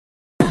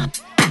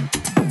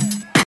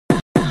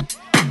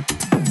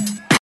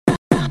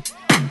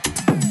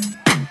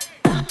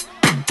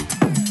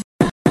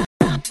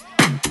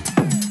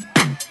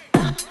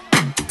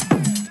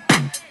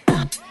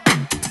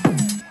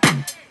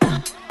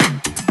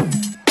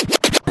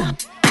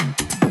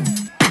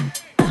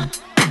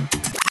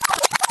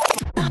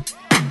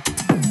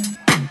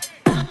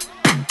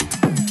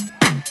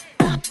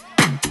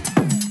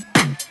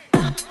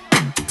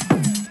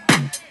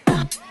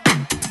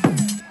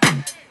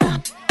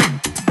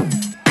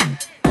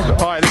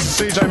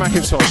CJ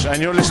McIntosh, and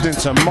you're listening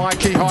to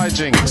Mikey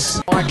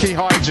Jinks. Mikey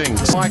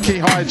Jinks. Mikey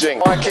Jinks. Mikey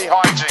Jinks. Mikey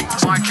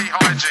Jinks. Mikey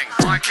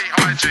Jinks. Mikey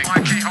Jinks.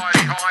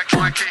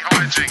 Mikey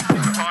Jinks.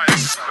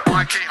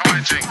 Mikey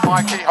Jinks.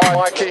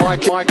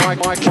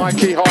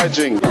 Mikey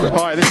Jinks.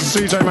 Hi, this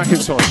is CJ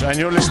McIntosh, and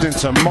you're listening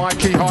to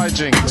Mikey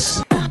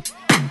Jinks.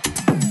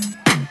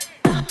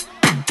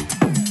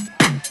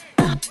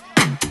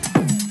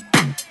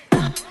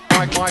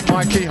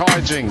 Mikey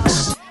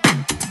Jinks.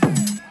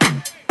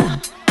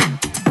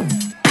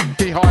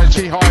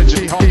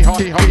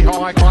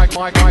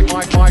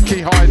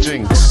 Mikey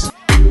Jinks.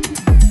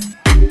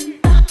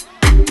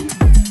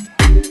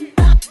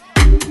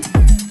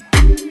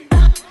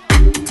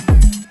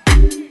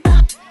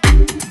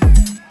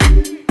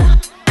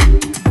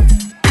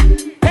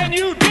 Can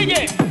you dig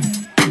it?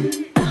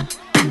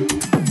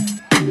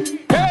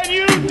 Can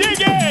you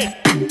dig it?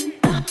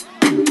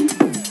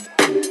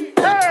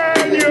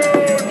 Can you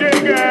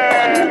dig it?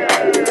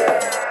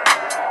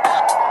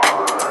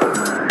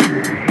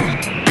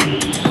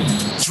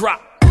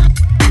 Drop.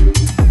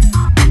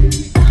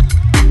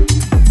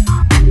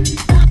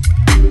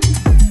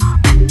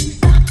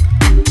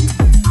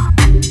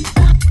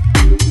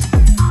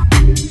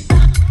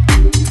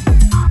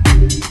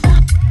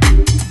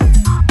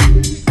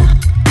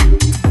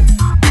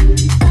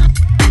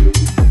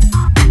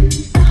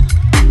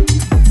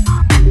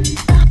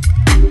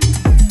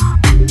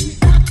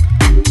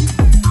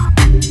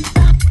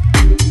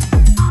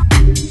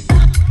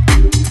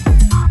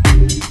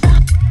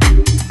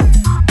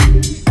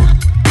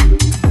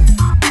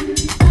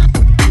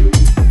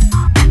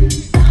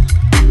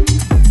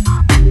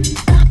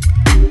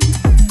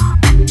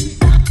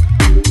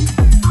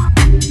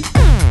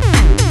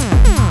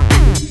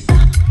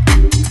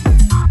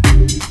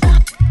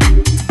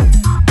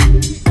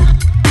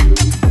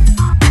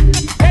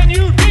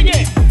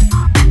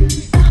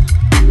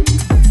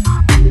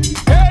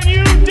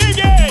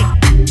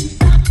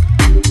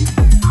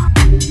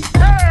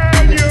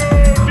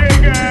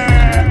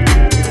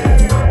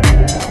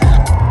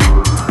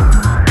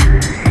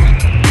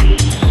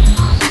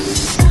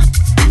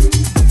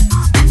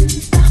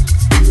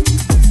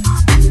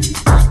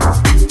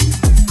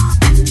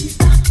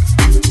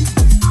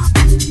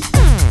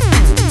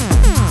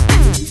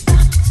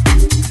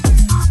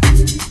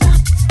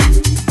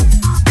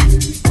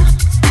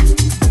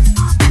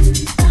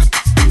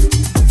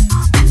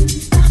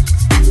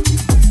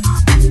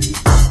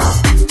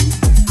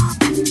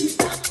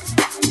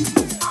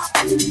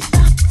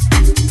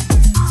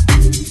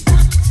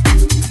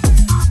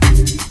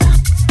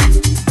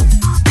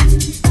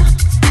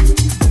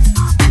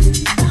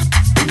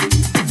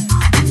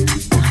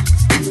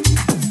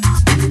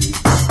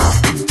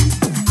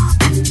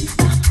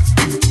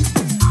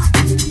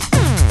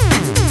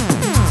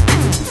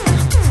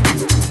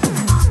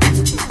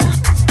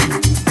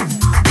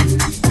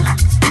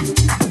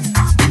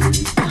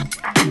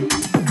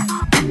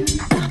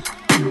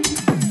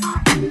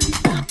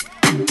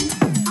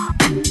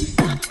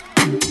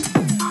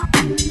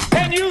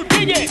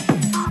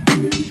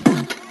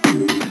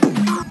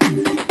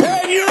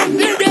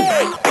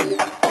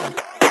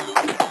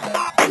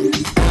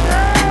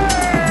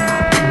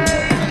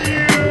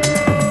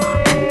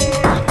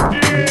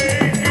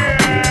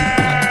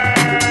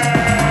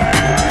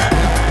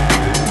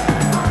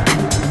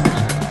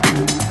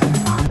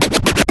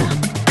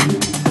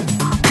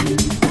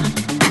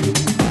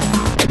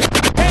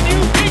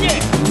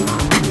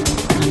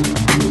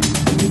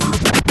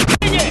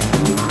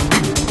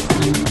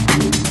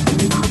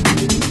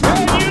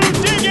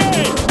 You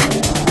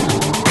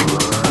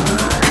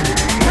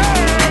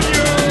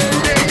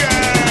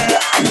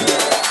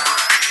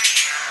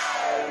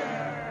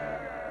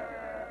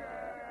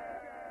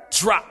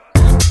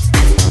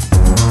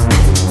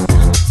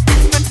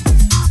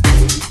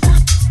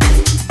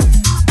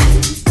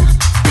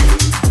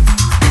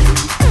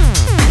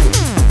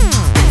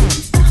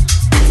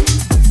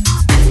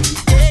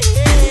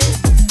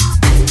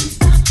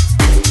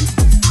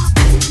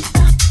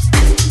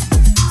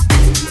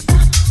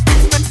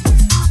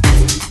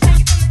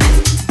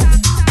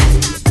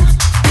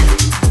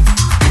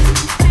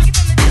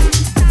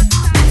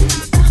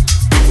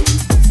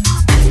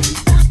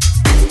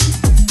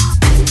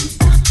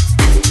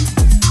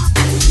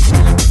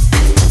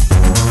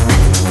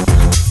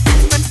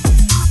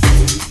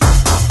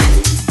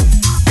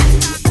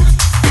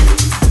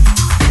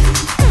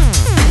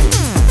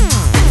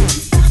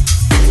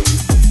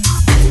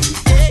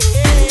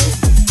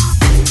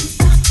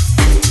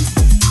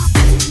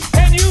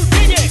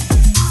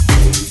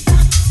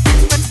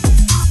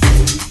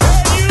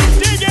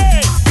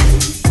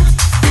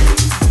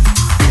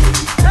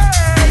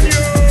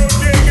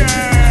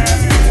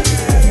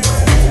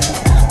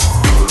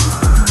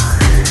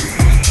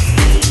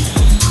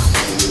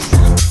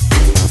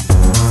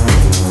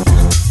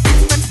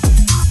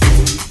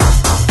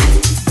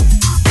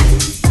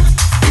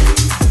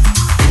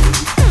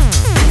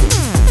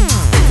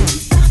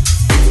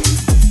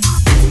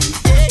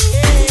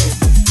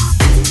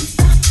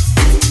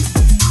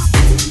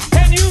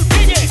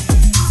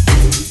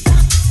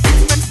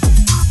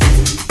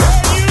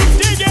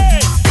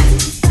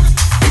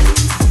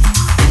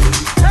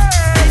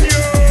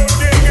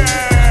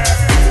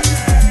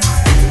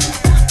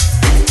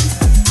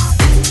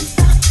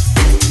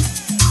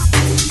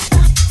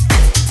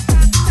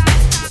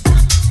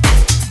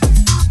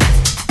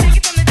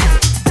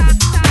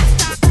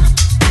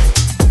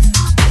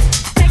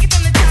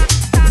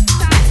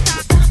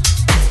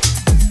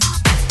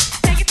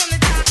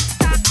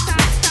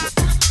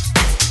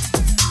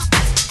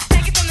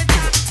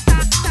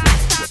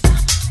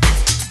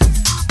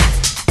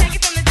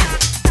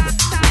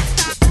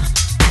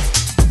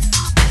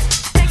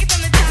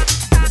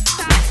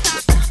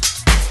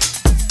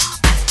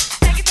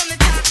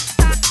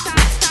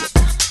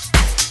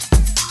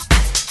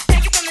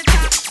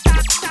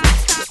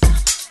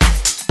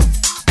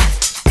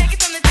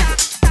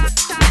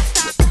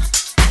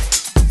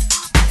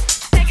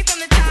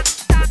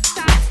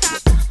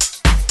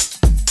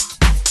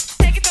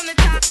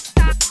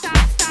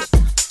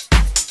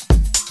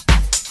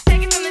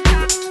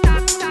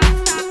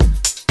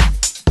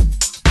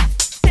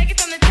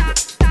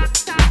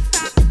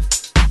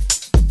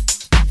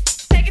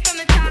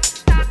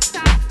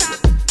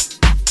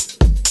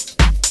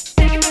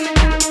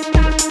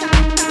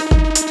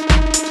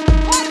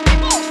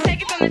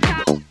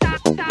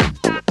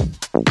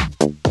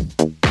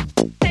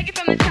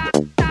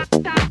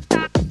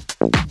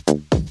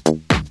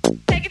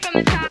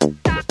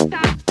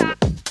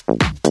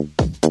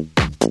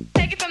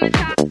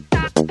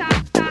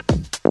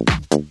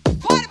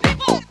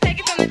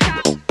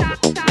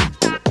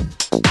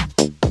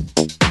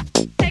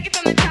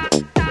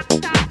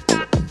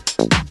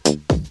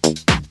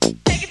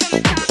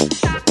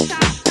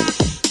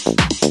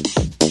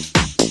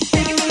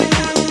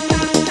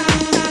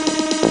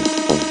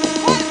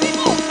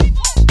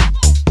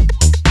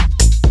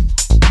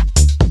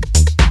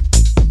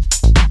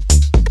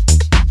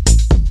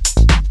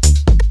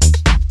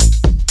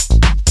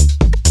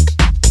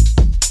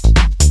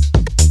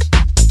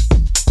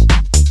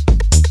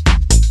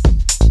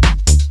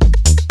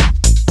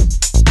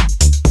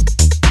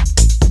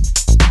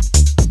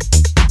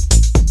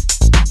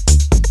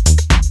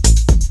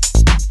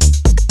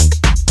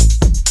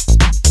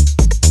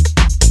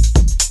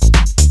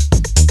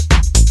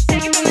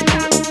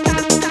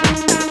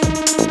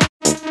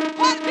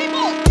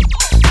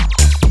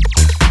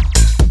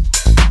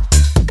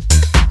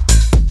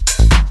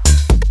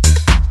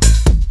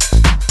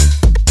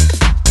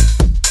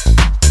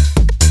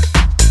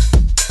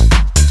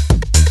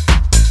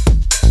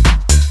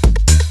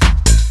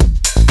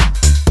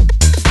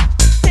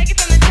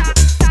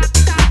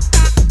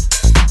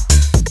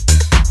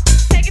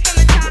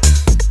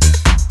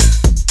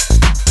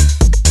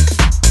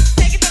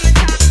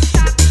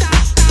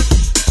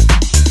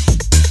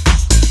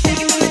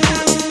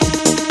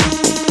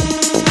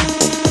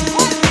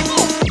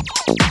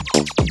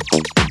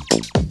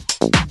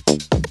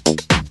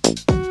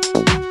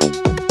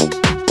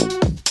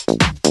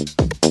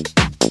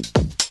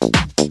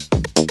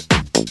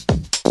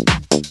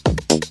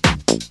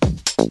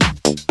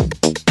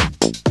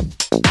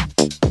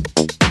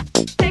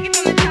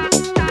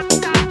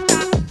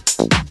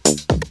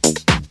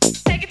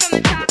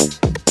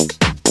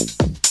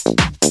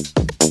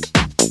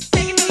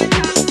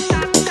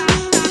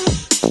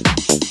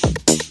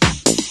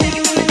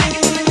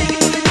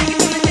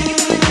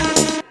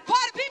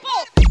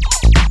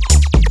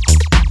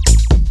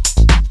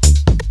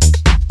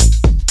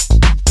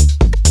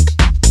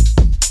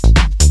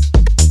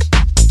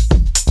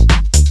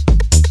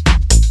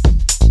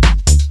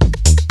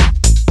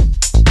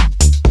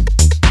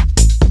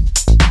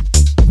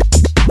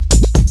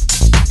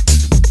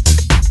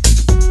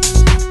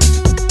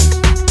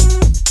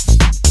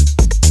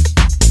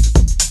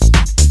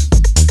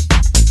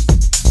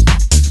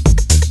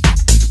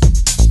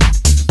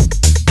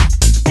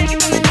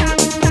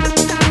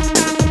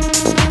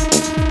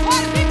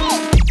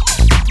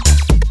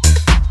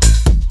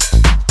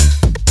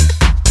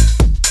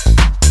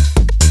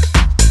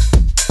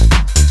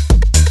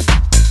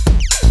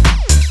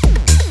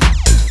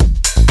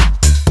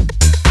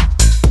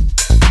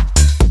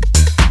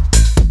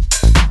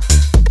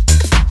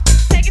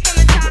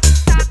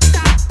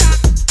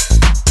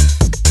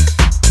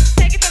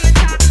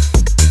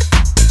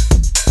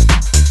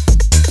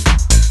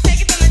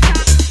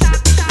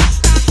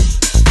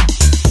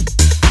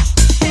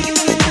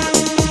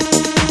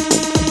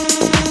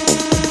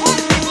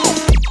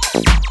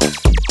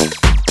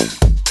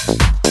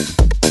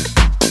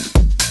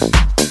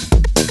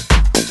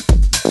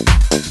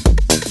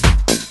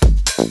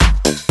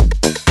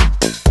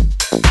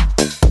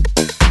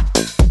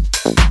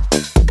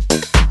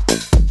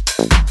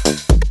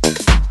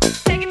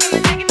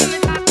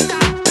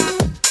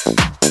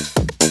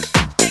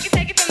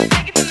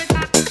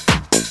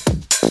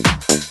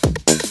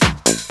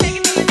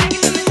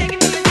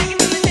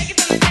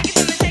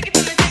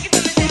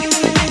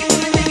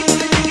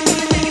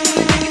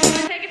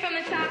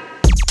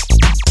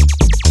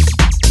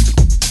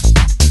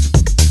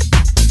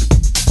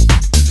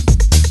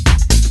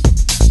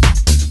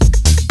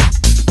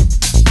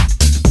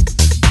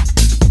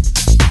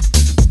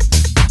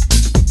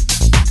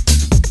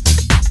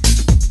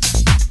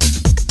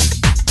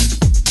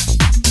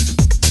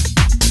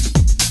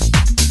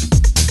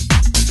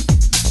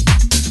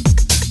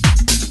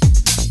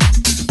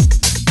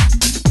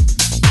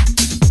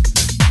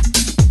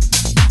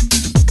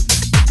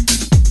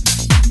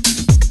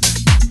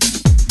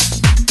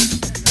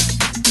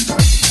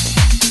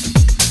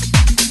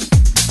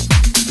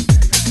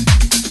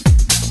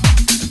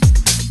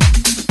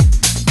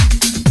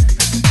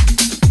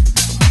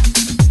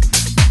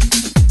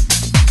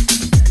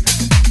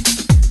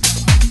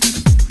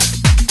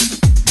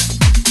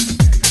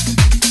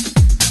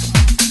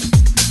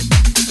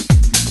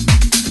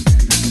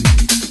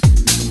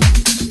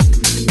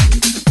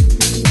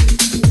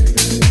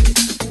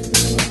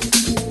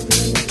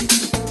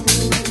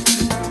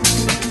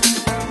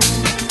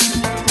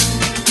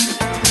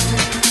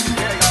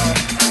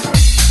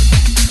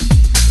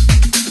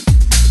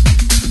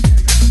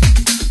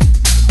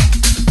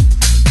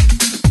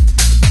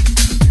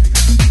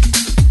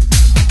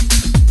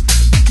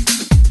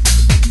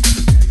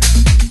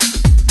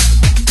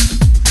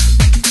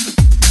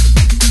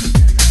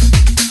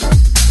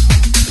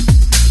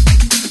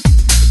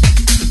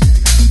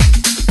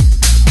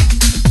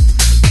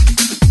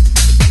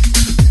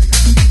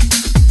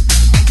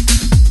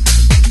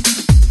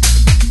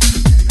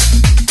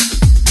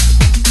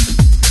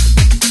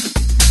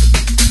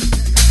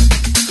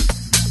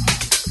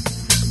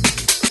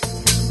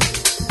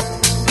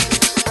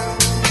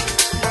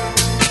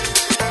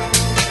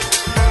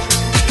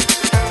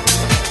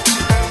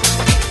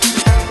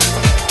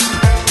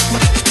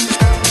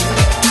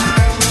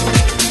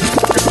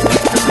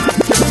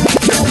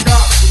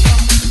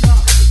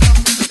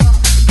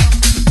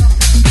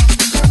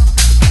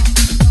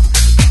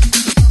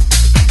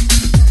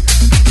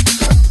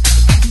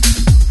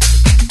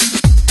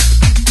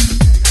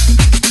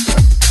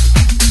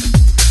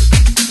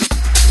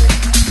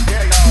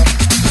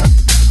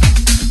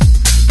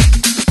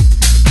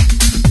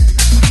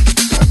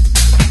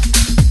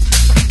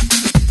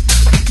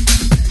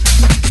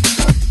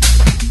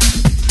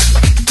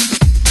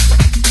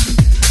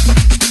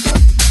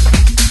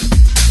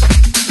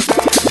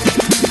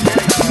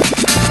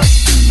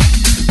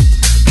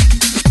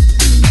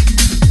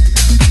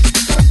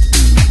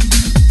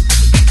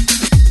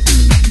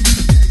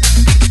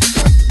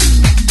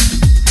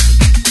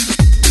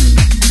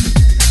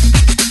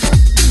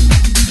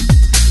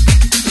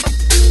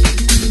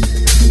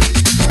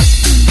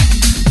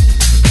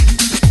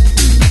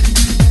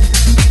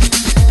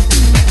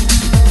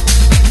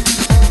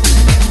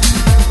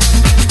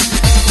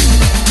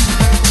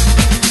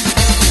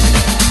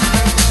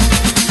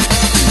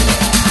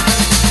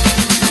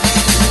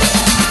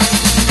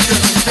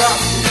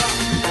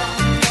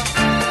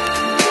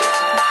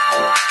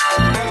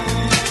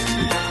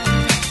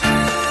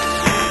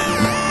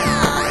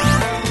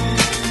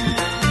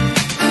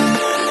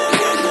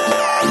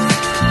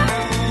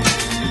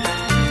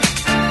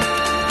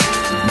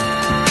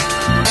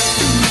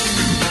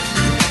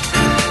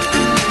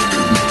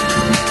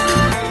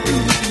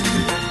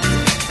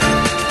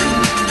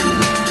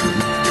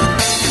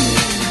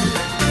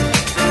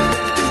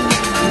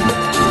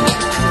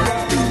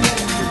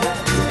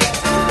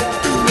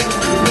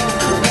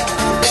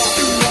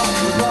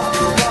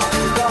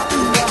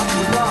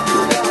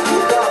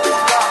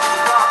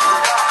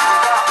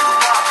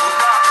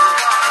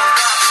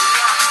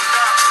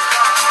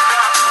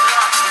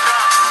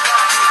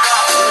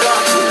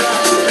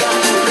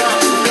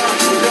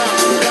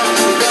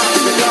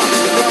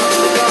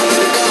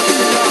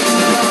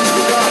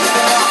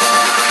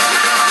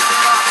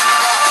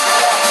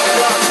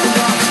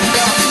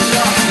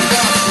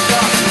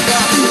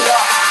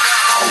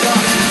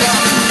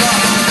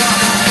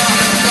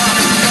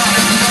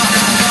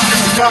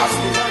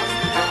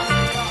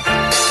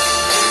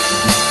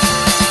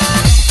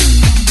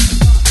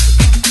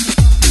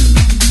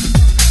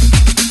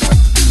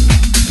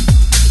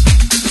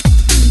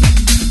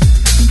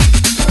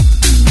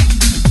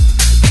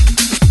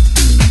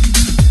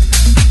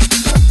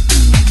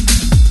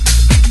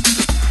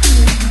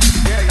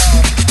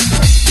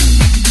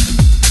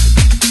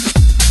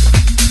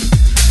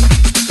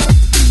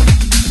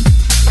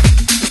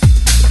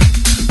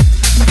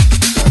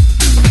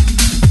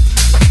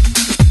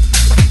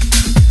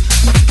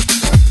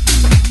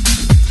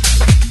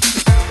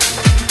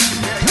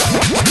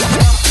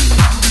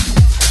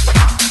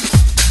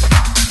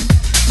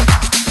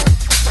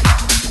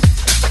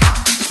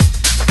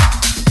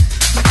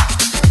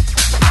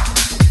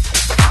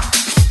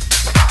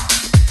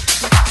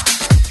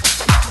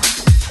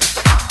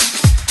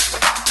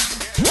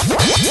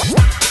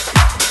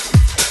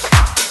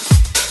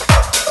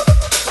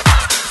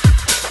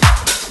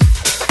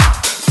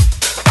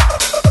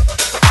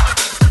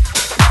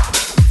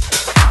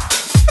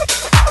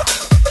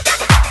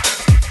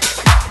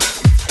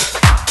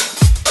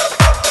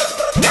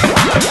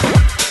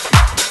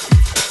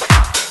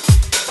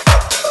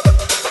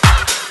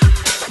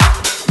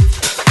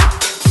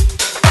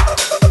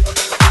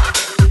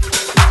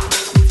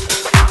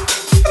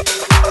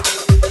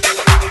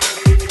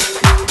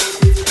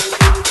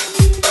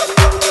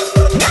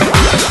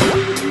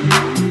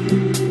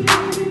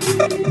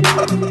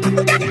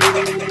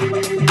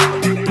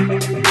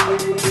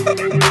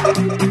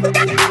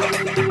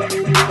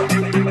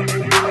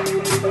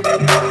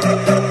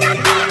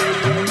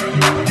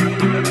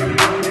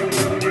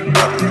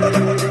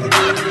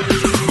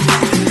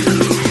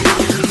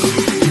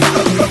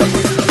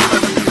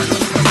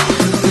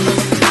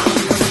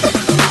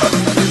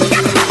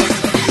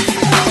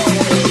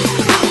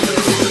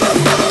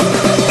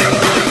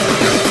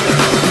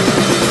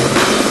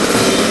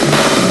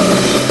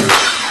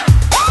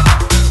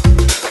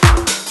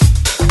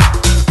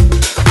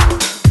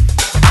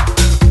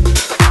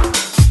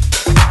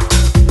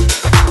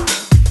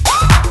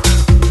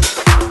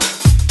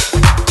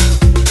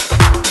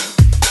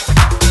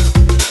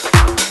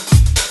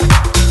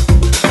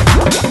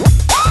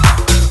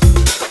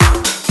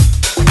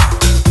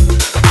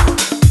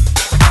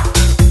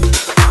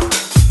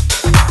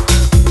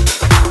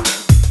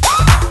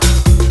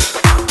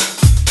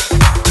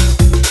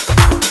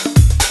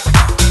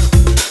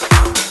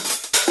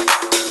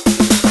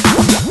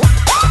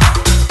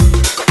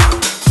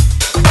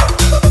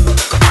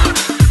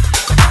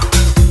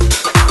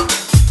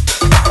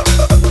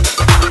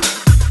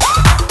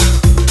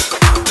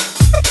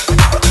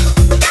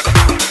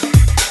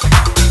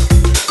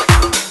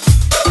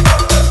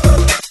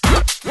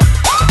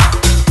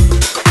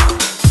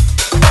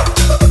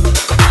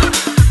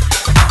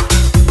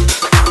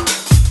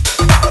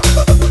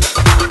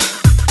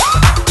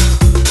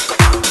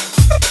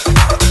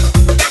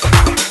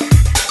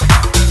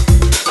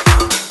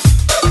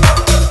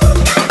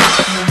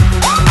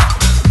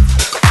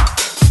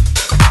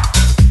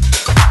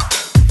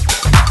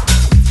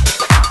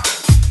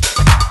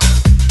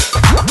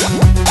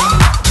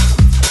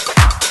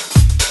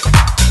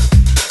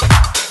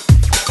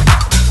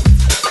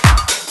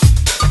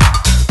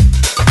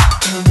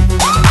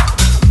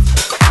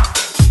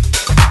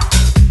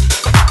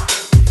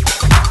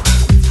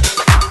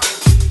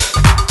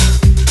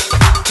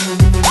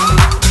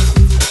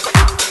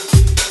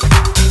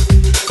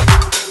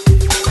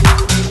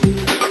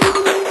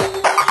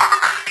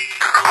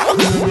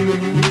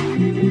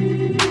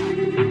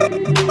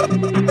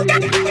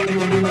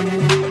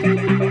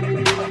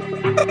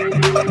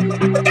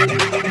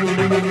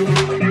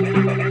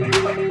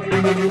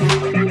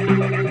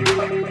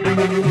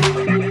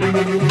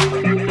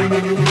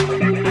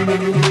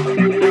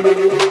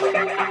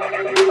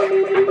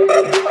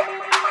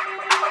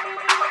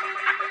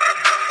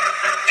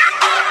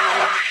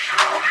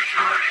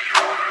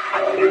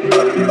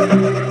When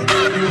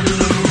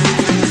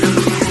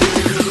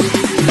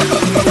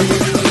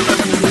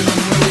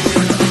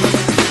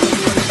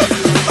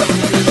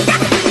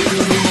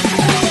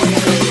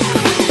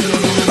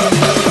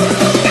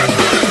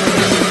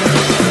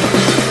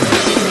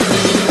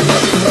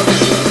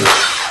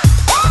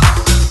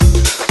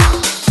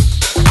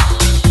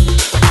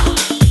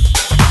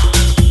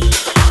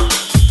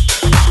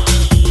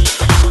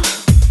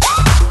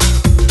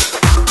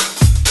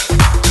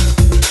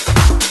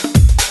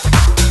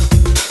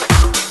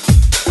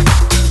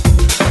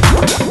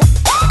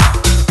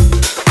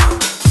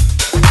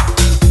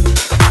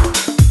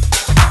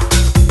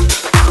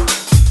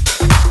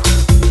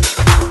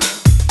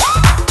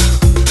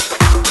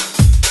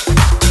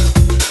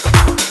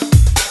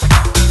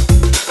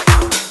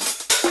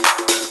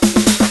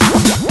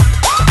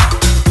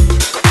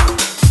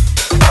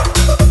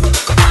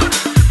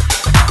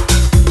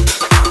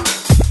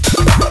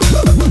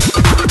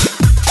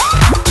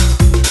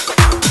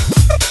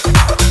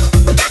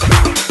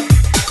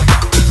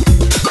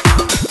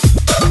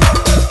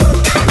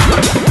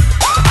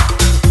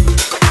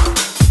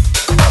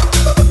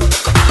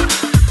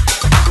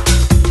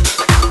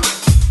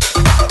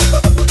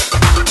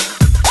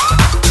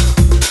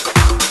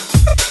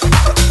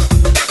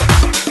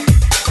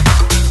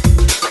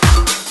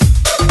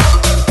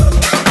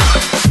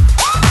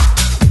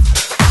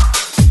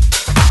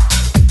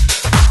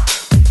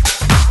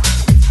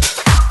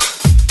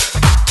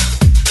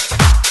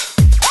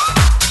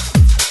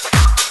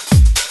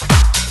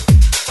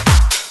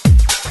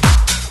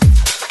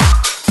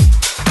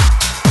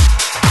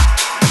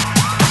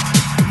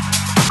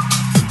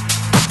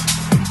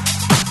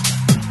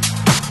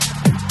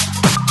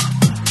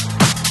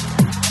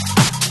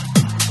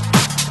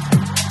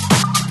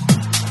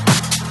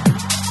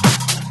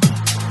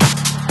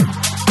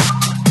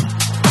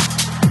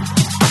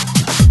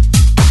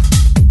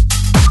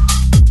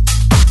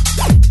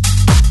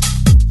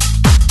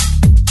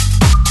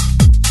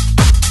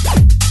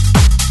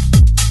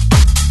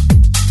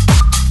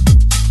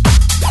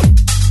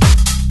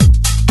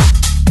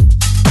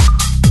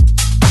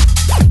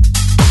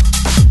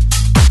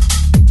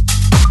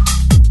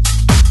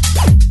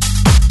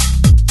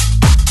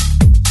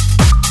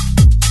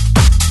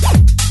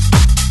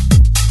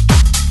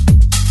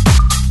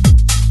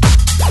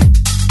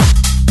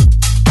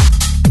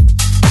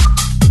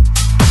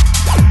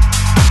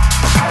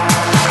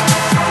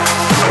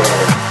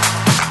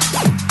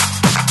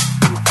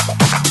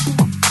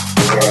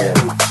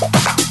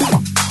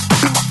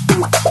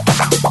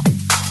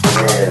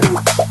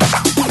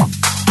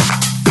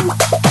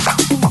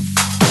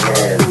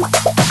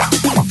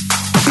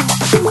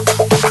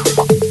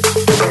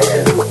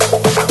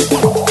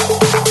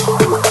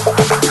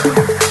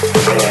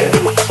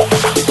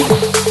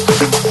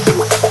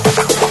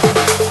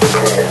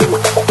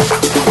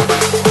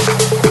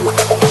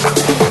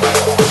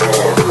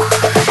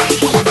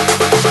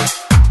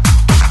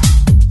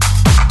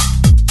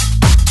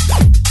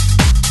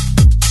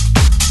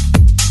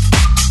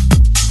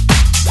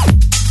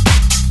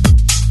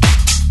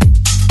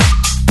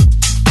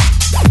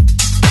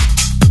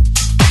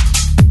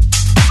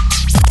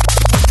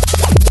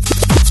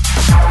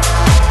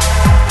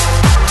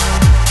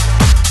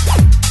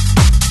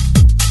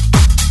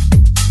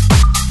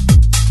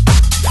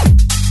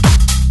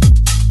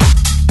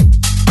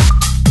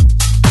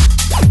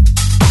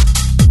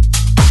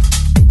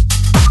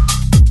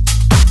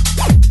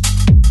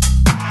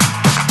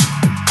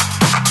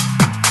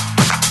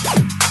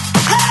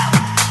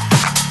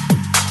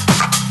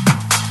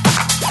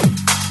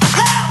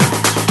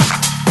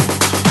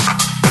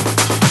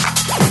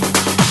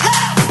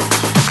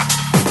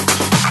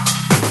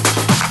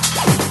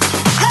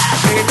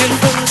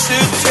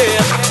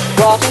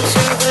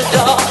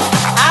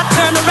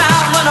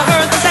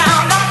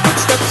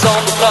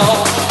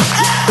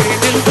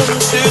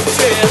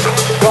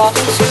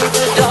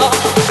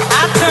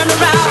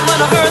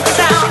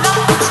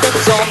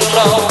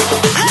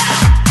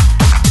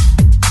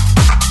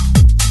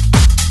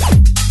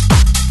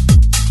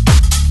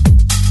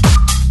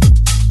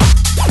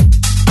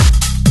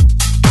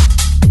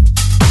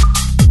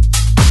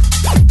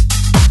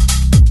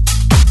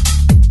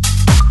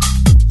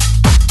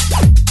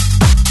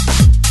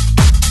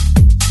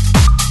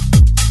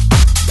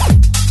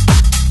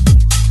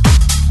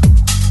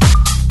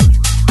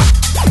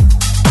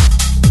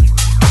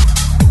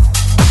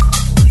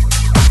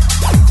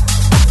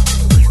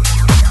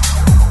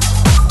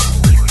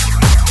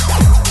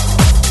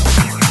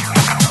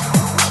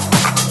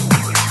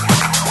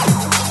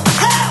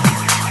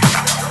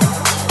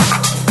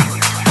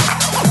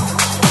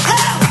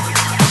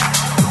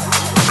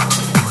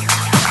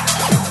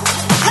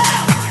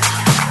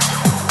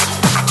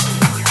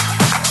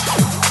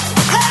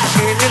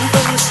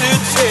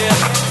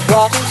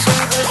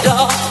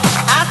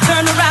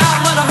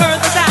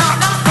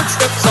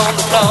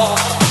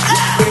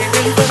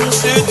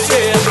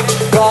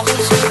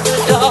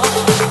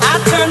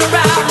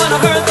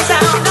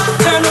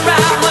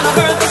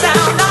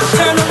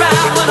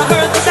I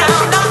heard the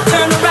sound, I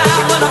turned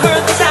around when I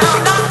heard the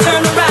sound, I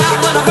turned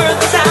around when I heard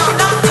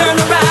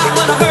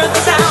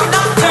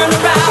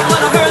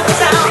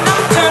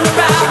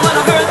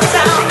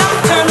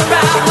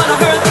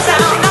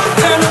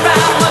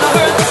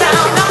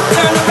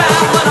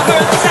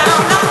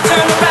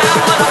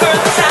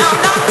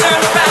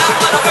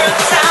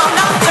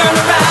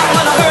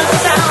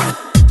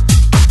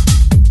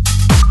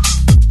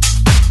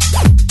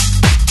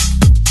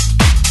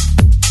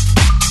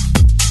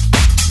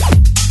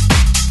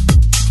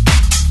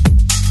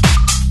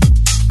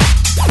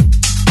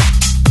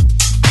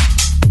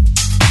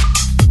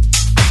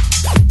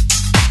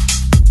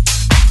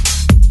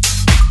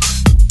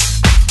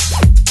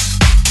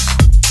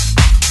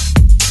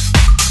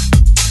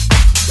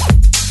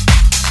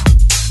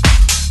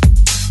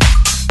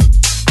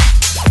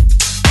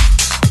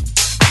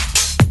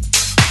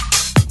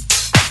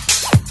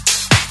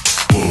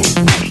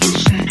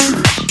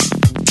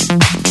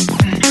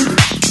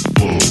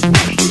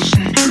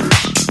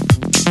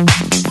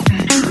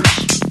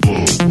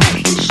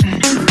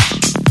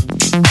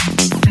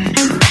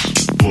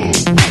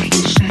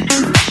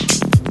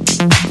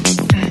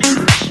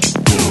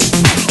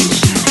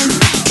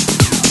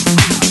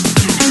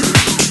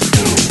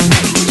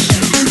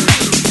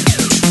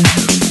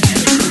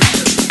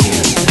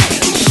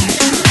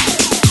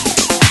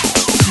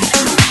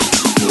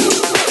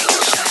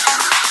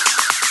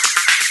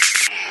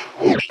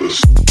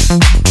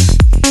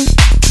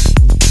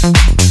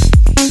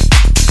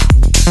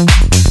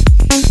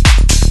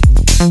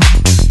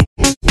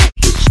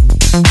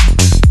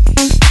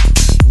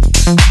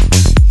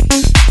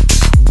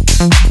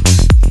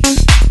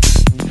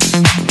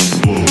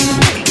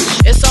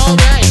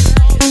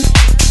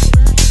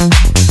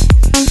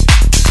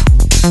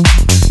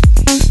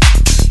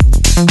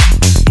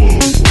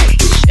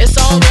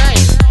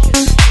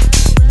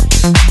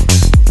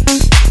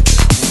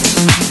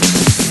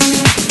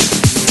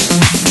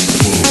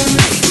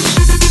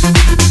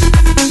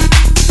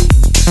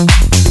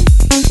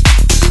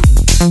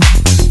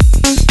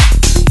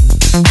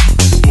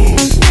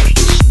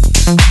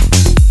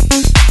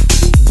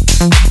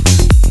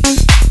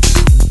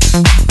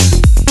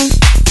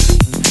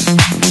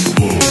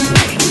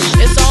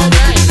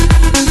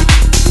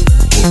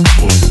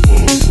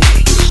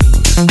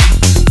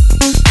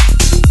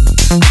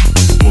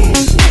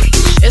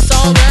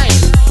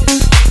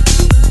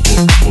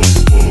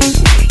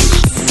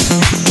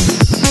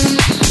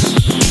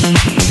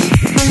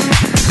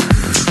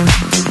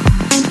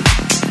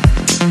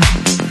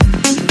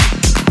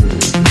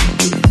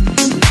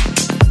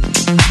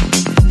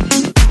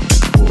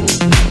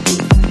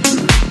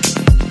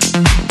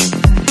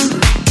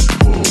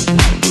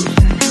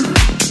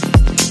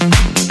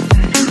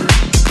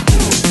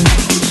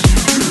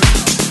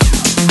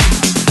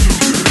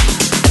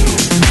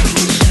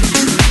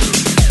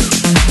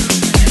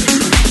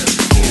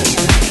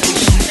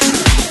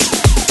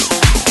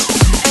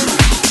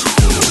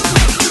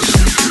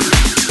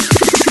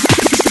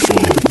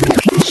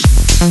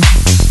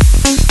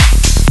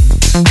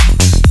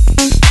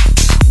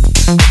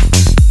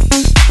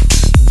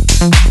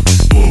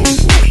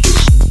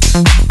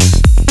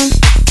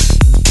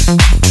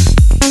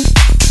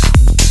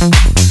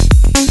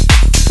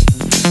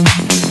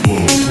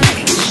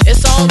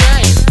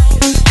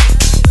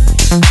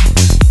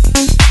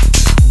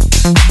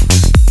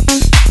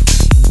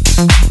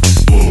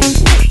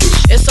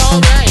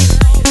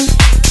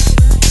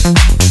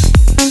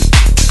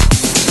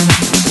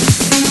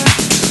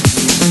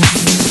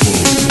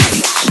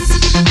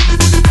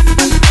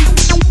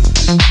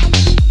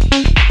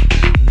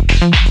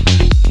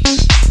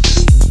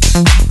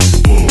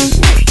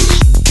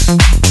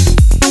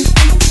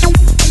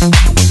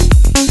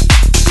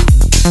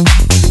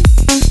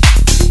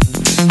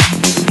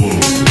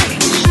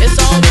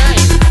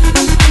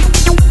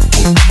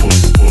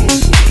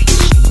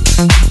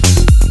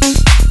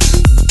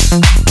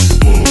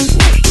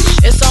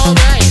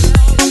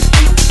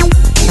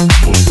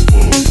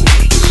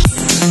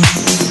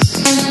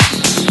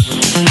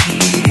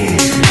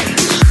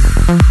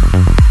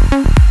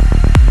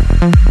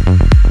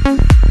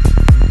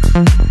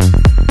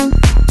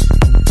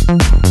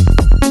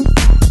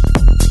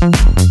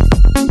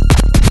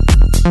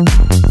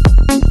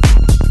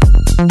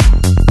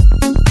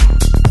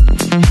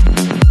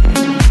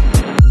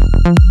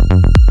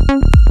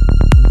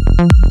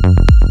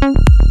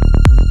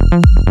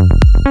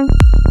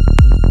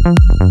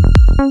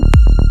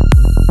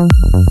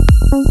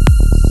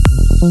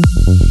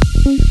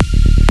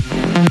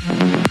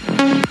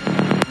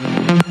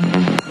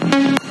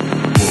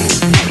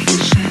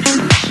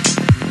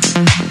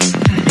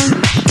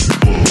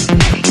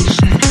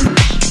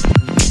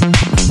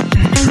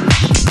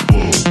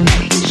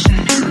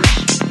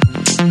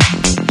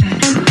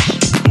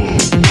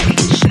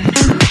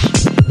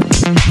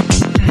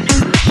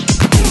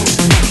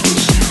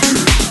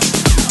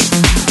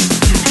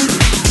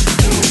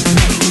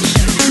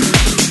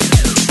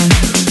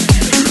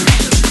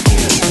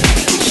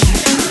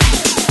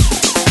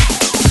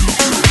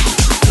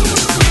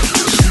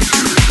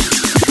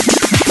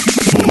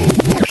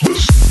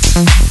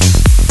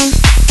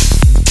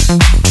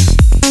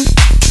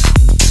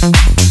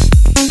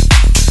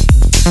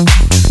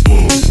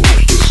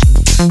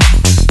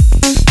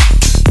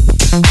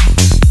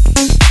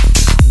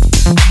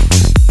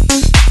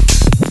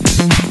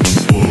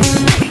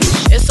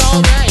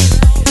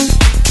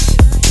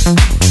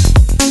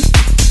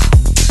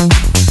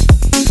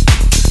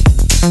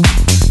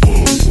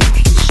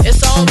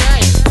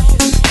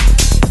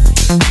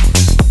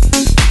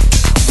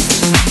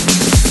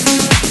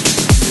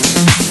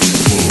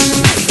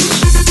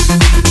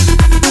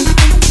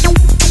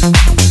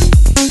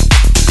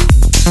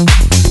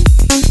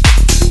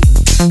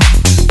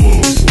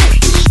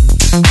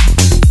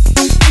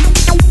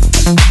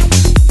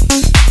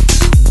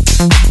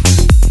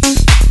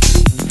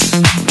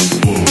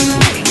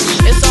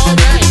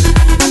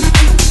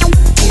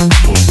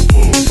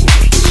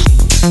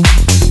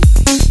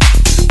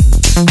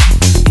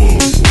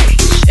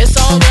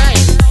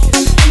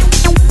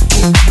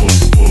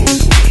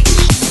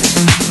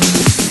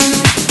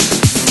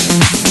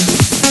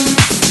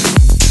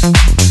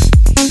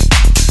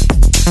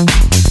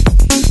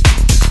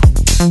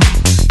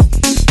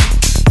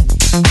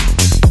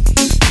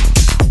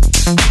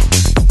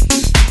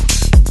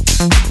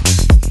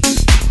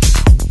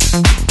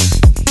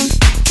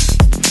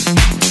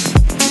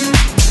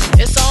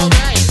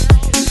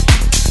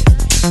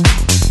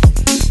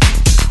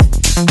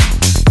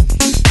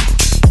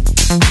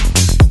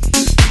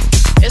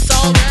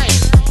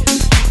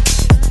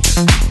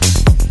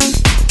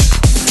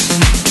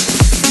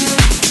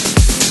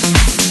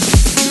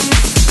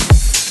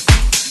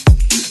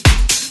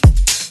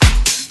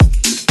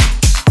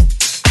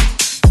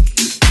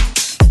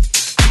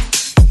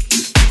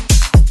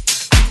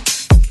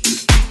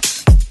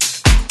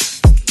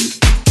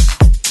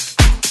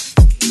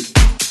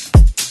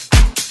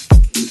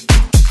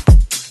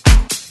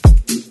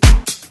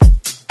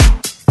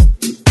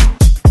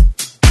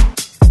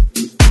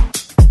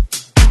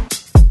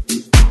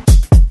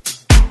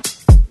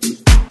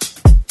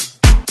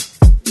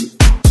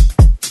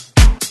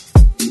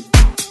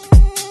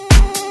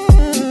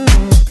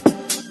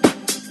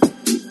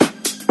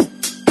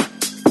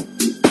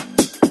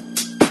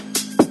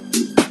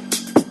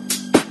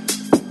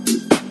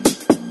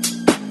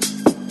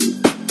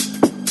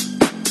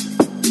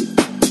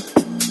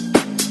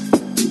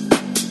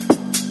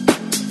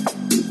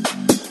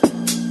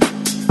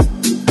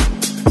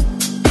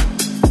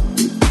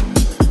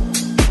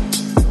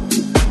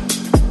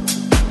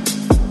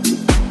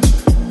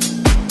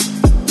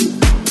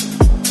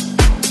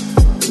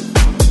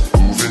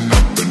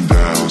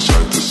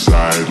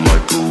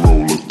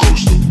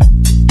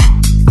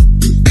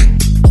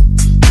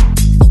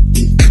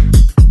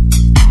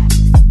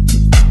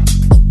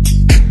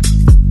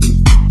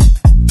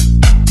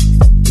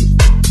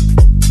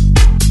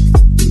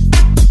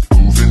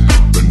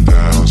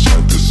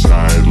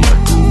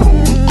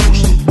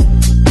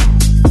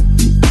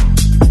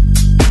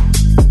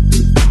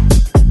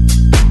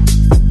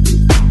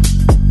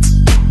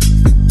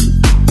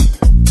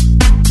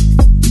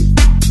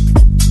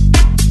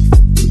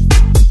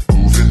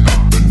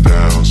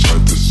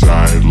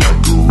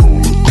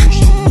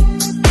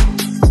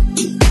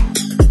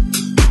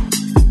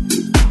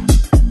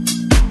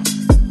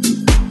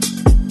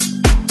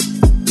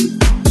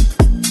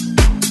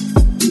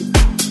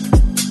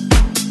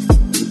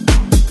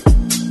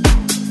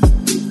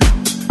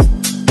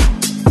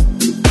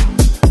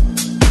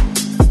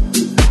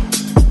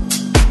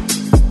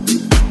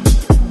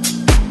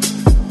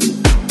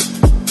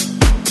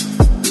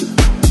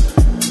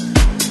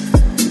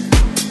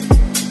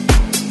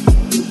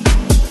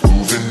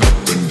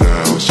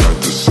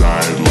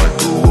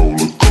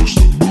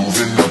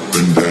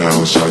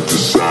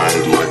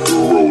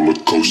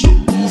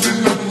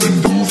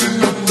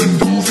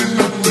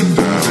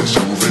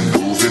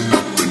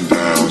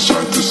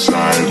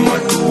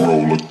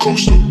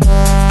coaster.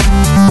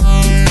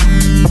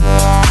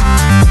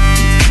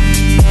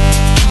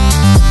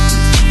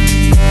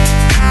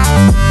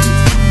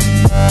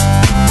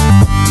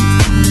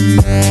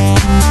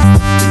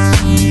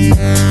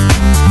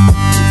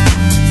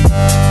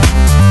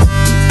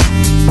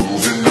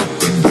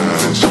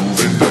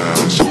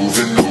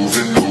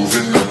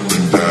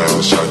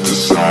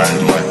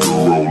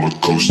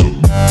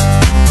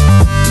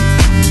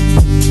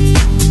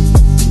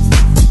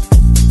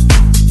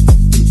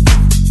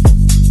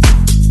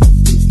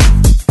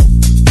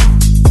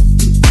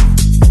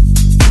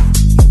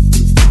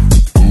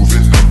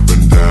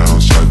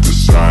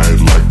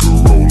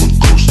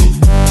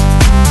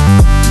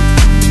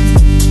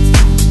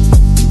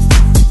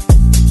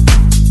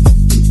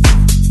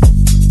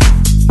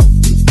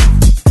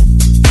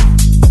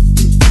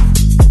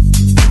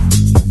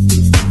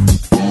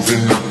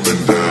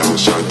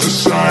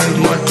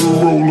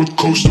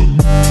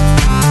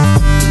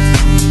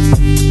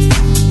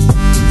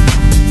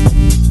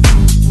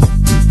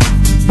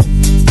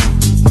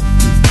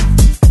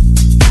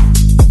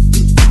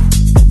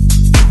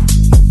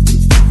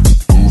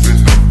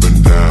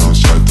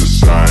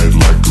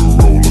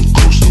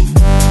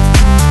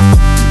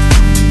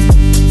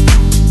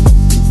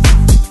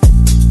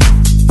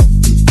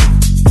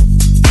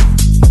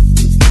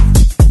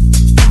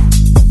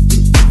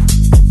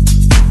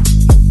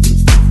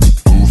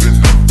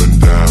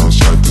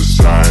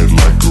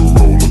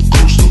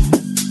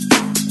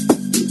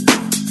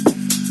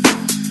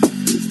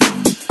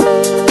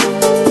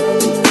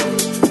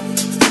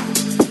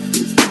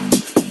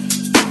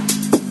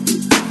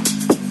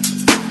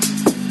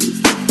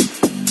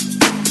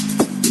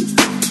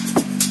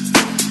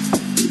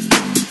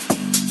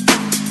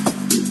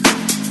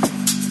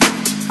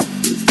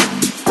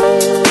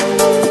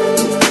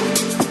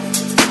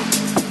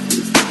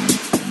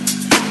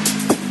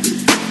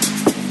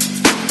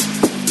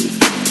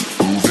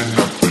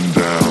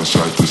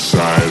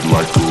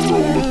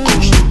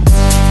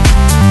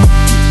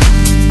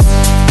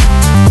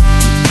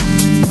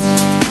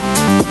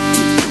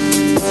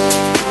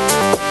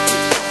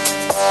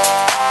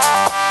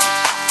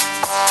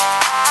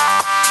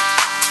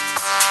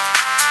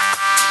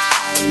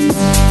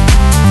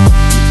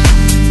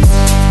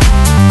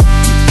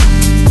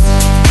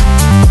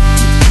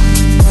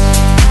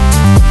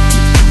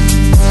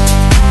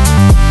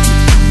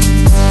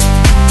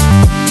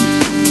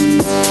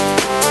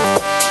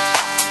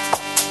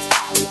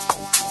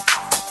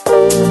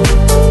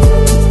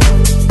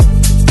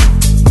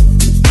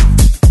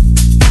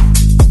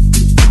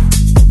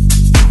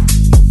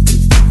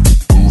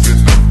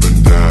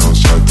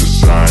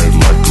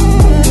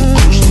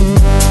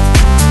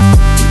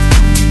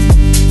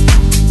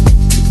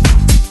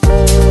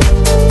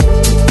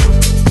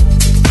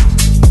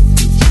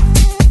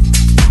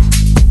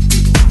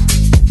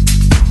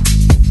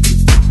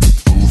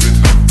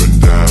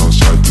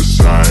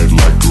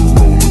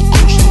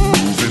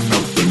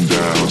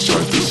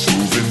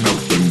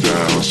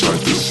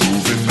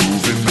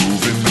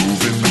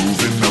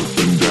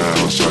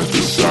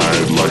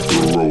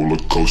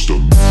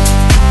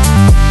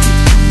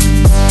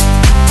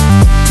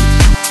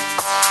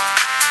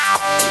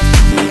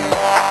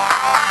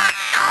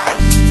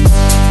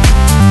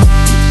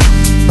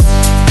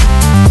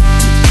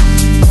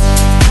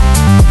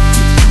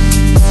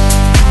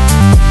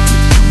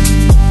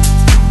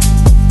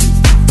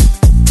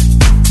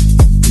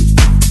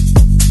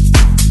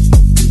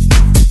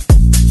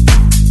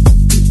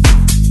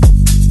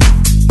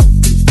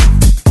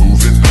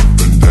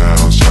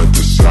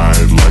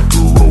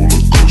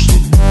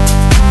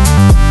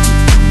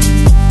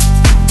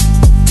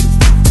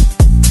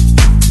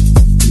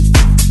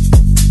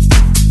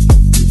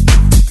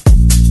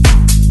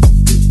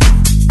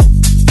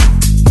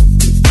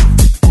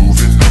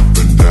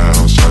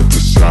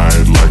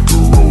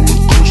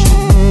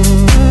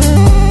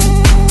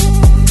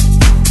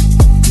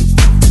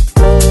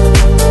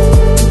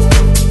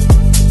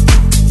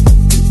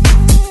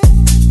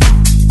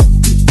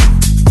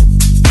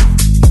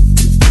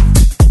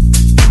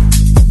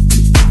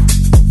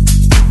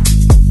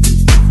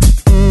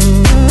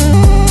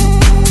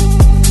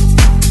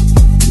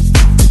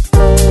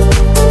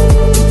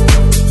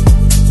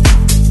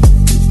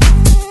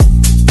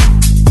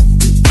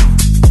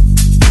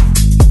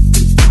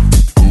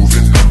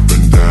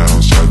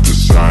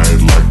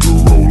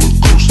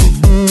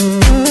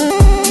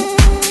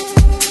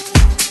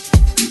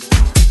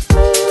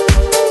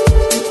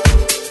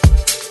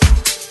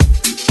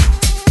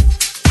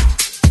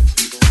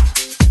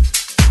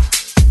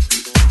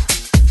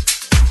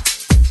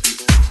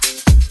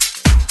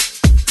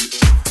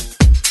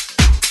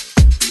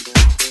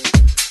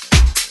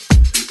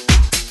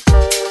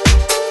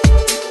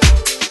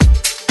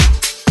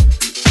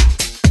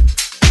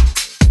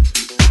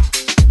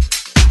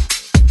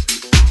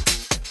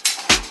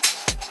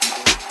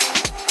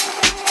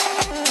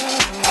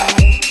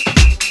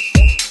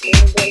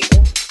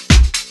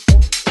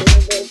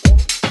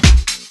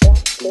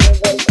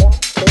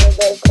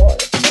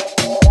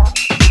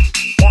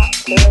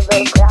 to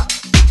the ground,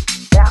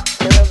 down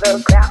to the I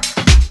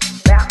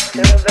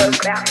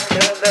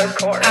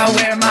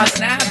wear my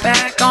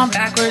snapback on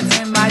backwards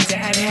and my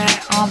dad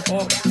hat on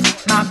forward.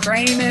 My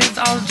brain is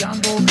all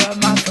jumbled, but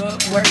my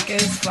footwork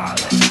is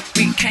flawless.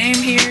 We came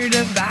here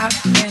to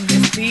vibe, and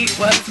this beat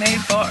was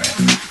made for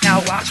us.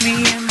 Now watch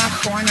me in my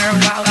corner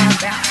while I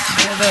bounce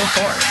to the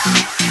chorus.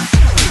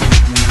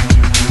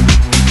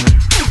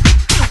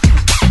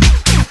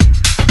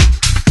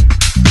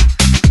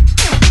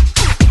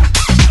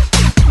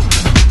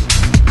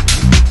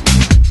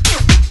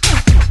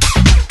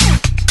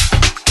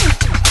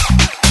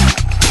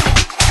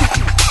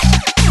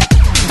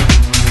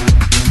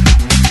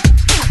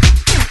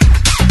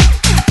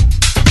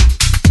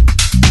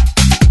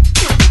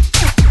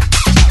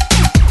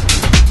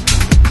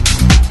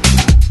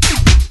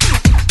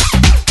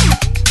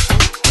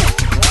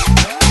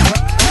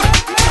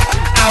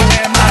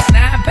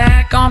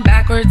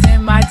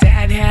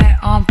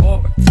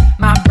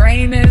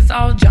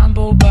 All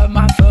jumbled, but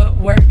my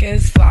footwork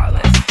is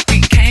flawless.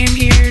 We came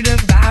here to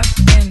vibe,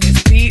 and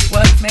this beat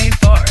was made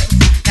for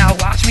us. Now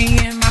watch me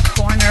in my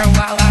corner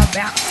while I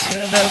bounce to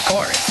the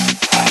chorus.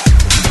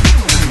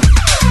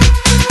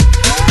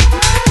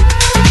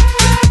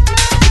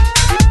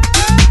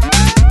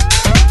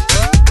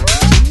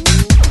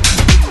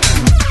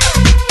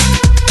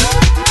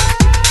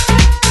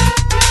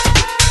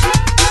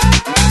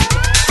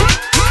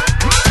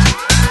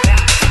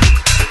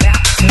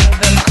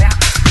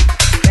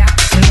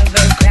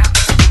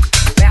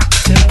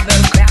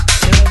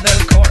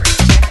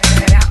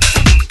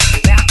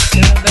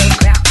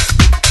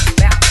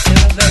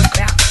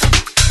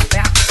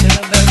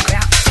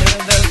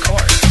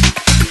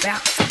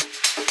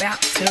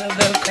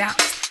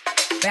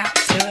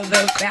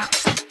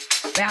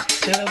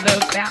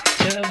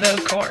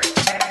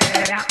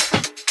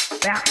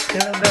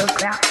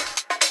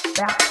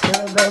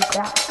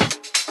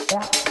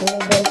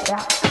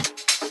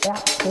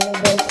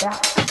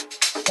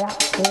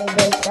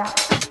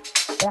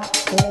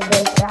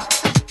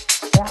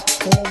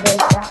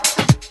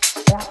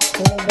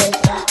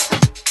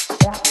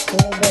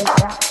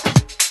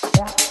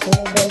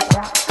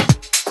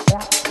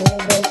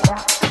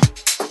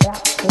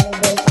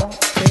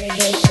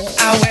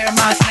 I wear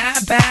my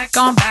snapback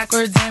on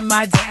backwards and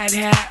my dad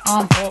hat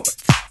on forwards.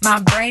 My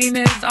brain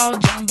is all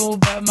jumbled,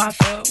 but my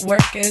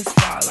footwork is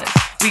flawless.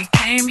 We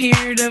came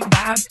here to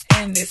vibe,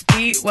 and this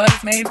beat was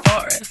made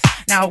for us.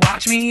 Now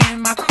watch me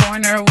in my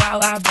corner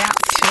while I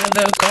bounce to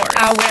the chorus.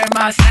 I wear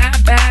my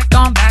snapback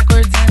on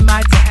backwards and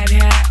my dad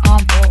hat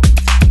on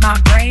forwards. My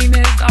brain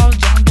is all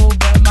jumbled,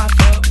 but my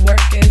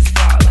footwork is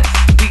flawless.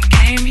 We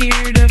came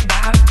here to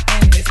vibe,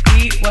 and this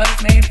beat was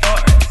made for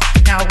us.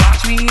 Now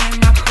watch me in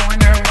my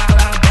corner while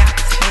I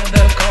bounce to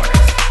the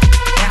chorus.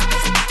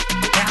 Bounce,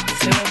 bounce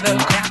to the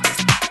bounce.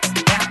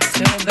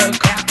 To the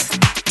bounce,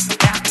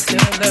 bounce to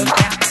the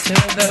bounce to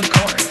the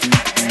chorus.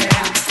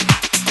 Bounce,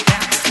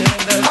 bounce to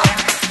the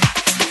bounce,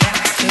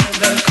 bounce to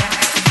the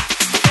bounce,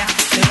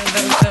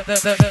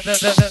 bounce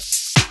to the.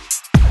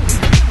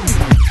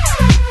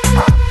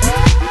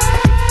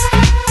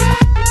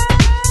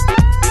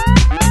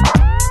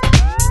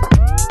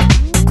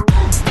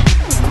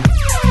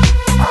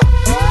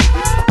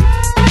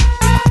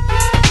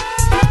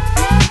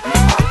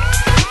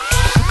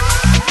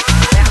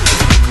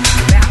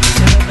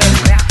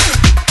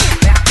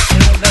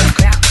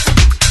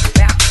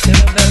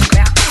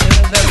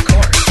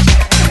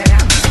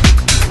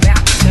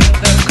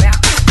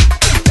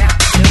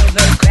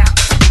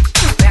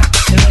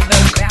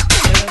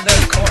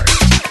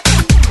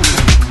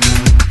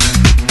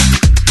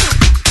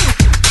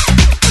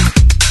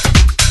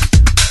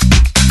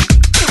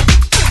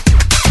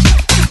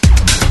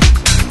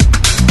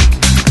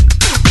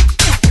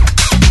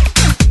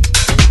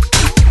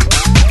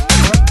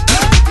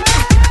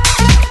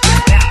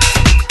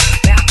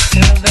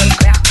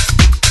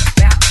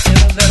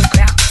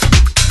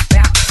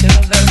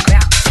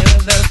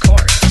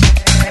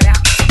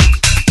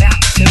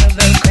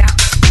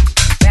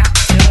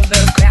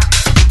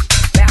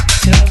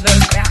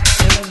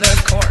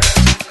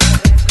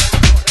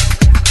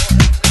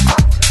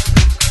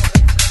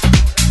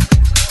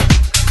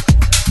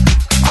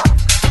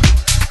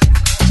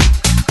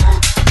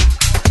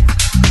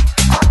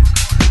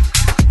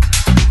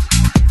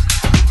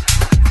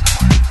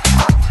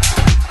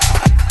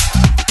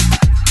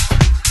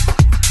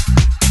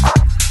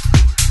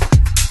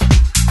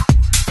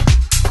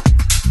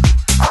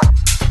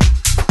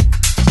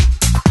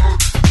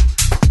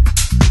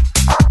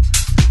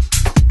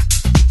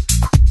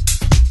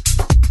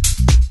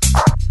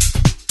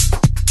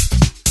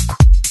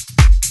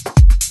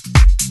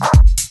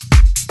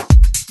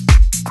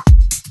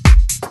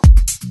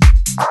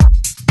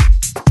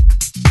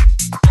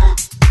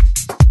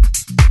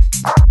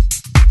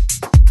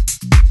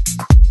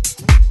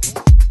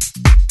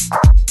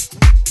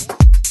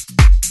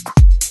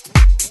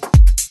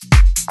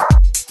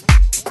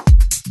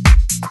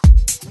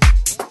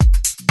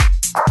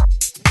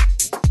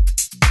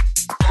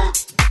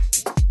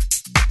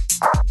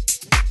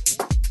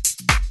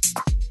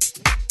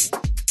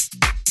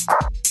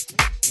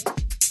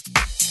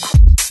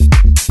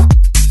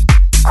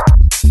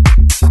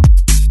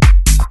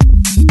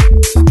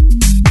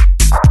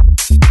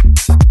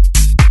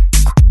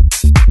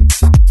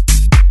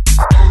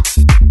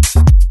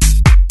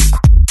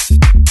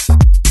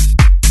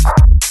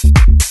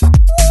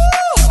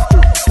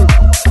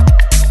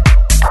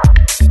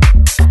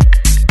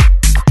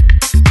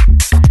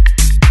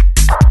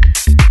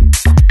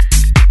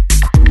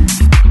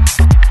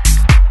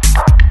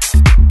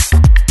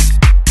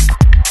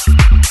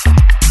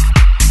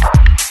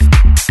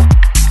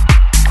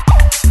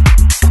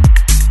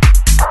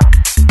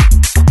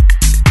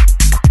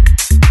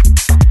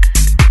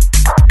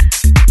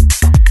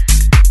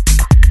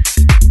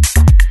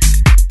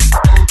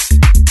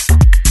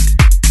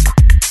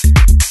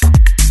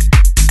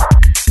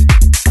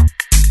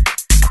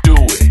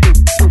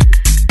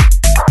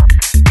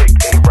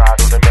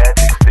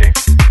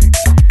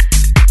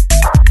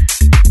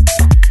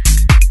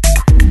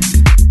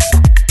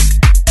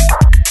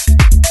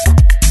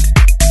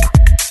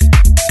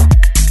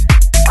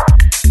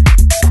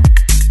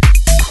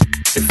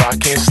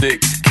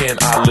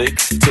 can I lick?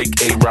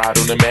 Take a ride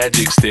on the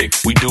magic stick.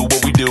 We do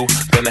what we do,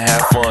 gonna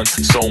have fun.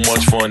 So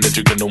much fun that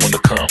you're gonna wanna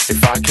come.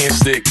 If I can't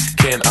stick,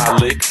 can I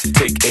lick?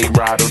 Take a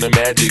ride on the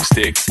magic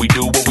stick. We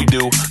do what we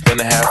do,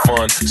 gonna have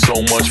fun.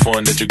 So much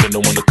fun that you're gonna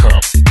wanna come.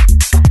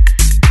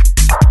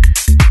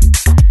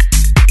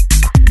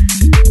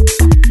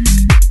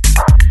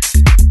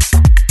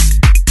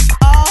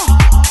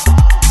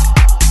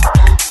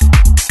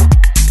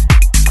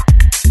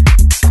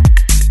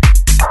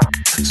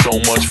 So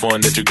much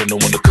fun that you're gonna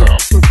wanna come.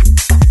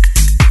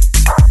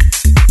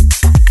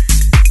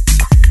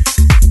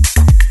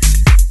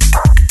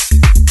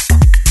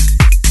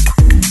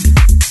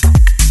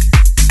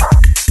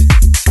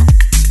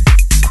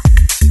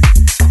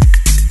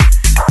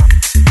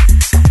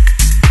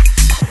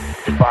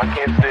 If I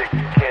can't stick,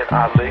 can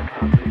I lick?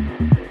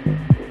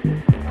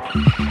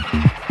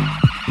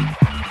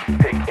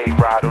 Take a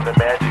ride on the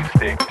magic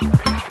stick.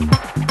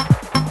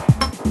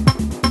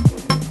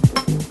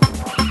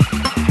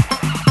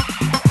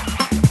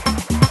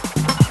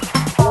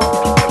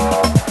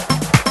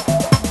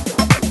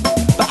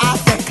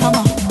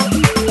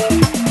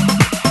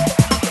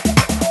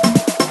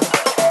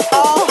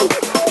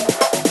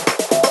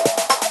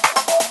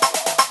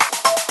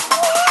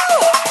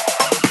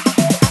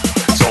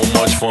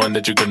 Fun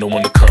that you're gonna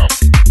wanna come.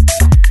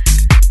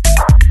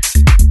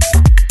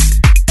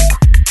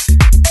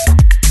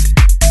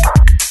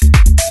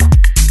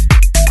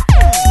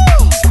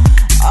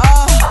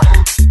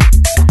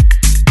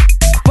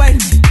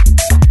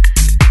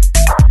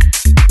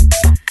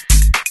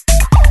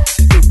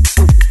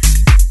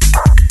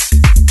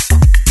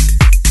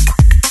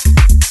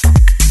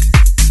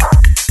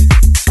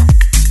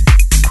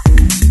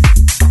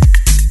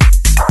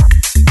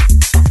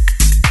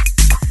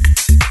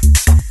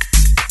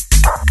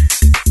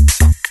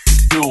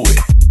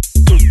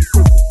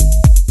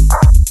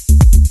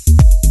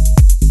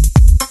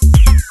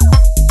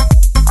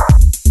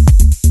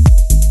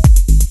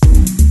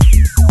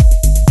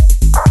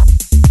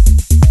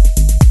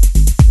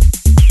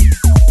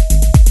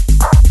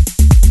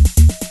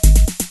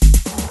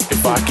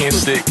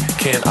 Stick,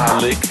 can I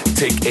lick?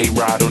 Take a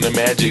ride on the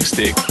magic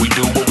stick. We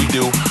do what we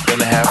do,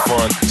 gonna have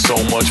fun. So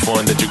much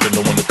fun that you're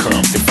gonna wanna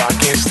come. If I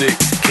can't stick,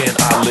 can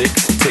I lick?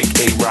 Take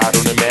a ride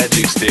on the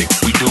magic stick.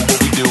 We do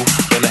what we do,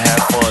 gonna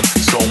have fun.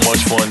 So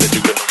much fun that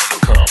you're gonna wanna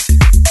come.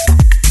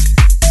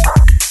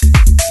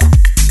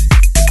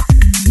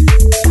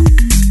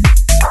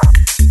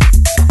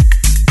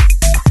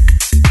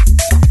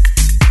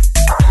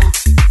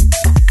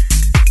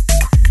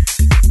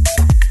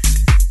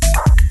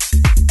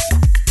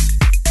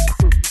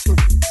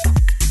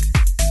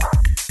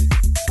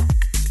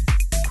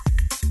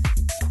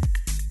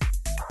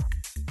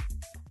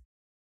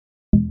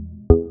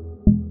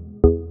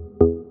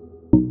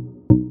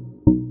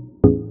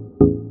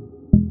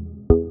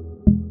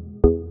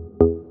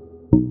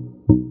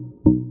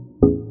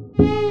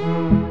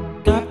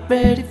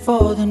 Ready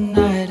for the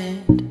night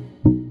end.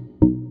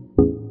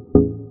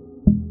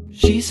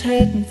 She's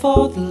heading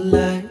for the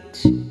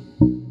lights,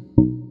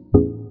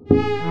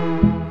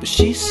 but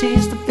she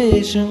sees the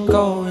vision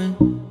going,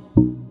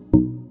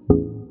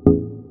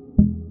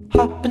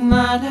 hopping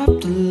right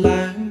after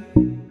line.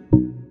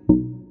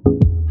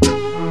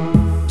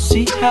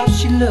 See how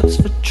she looks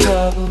for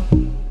trouble,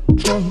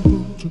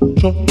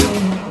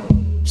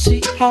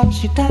 see how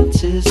she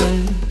dances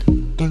and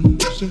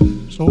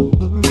dances all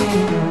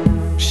alone.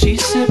 She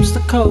sips the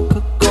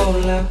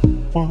Coca-Cola.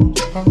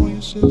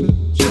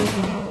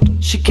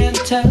 She can't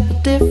tell the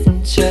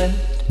difference yet.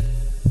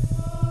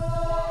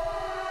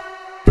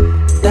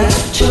 That's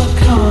what you're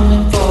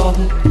coming for,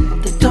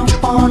 but they don't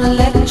wanna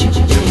let you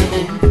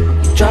in.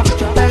 You drop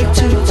your back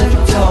to the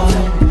floor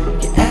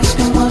and you're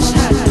asking what's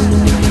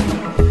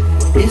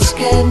happening. It's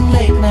getting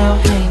late now,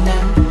 hey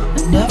now,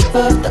 enough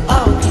of the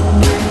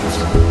arguments.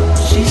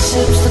 She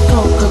sips the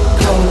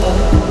Coca-Cola.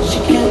 She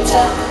can't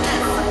tell the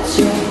difference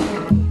yet.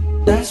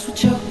 That's what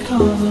you're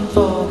coming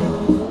for.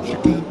 She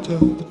can't tell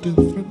the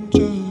difference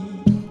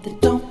yet. They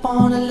don't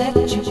wanna let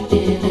you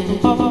in.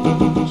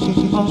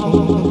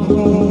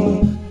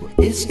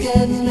 It's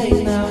getting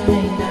late now,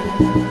 hey now.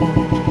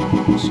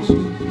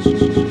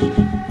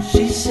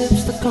 She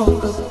sips the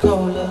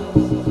Coca-Cola.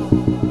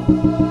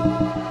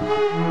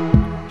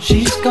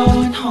 She's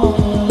going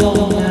home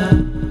alone now,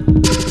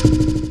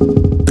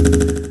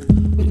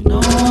 with no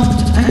one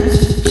to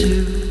answer to.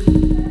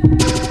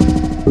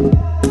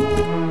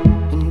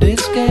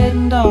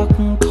 Getting dark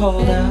and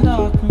cold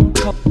out,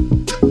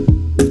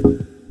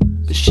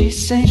 but she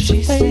sings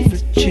her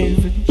favorite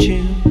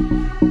tune.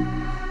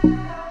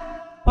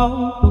 Oh,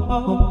 oh,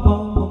 oh,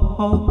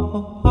 oh,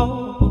 oh, oh,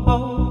 oh, oh,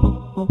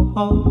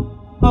 oh,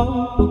 oh,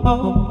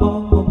 oh, oh.